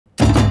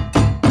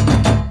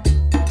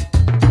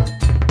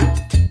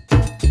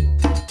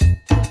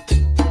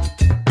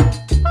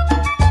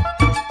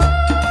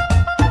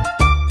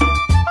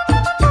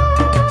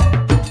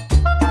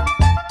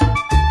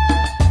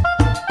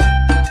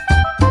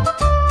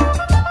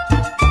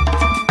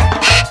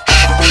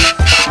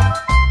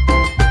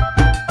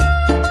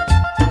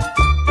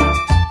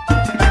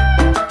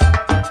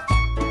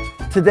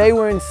Today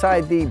we're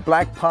inside the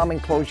Black Palm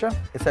enclosure.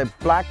 It's a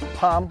Black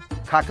Palm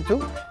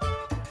Cockatoo.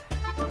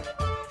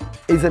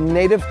 It's a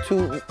native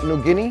to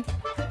New Guinea.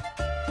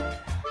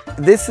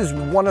 This is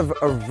one of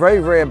a very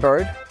rare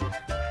bird.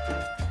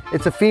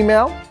 It's a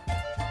female.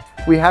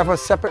 We have her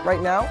separate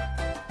right now.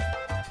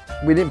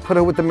 We didn't put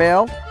her with the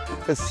male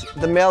because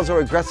the males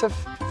are aggressive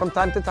from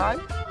time to time.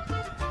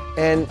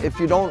 And if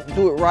you don't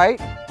do it right,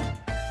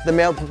 the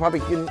male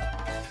probably can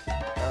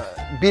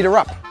beat her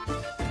up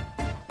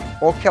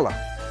or kill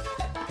her.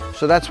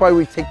 So that's why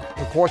we take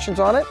precautions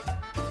on it.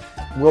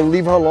 We'll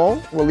leave her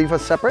alone. We'll leave her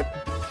separate.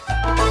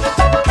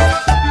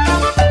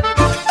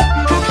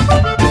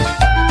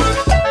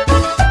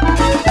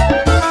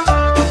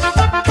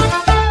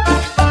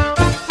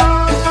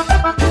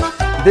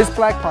 This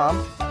Black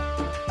Palm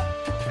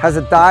has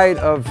a diet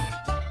of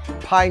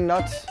pine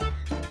nuts,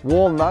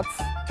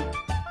 walnuts,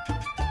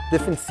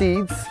 different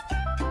seeds,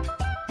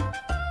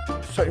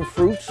 certain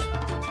fruits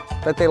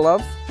that they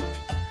love.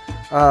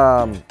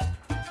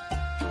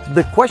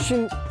 The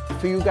question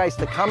for you guys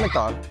to comment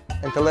on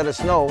and to let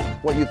us know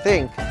what you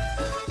think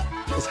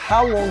is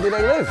how long do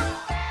they live?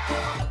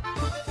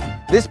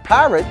 This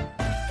parrot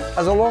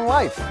has a long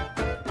life.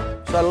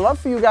 So I'd love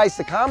for you guys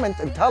to comment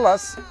and tell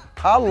us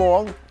how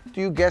long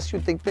do you guess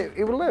you think that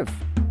it will live?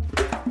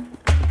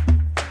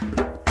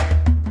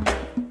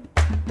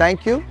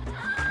 Thank you,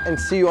 and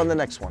see you on the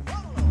next one.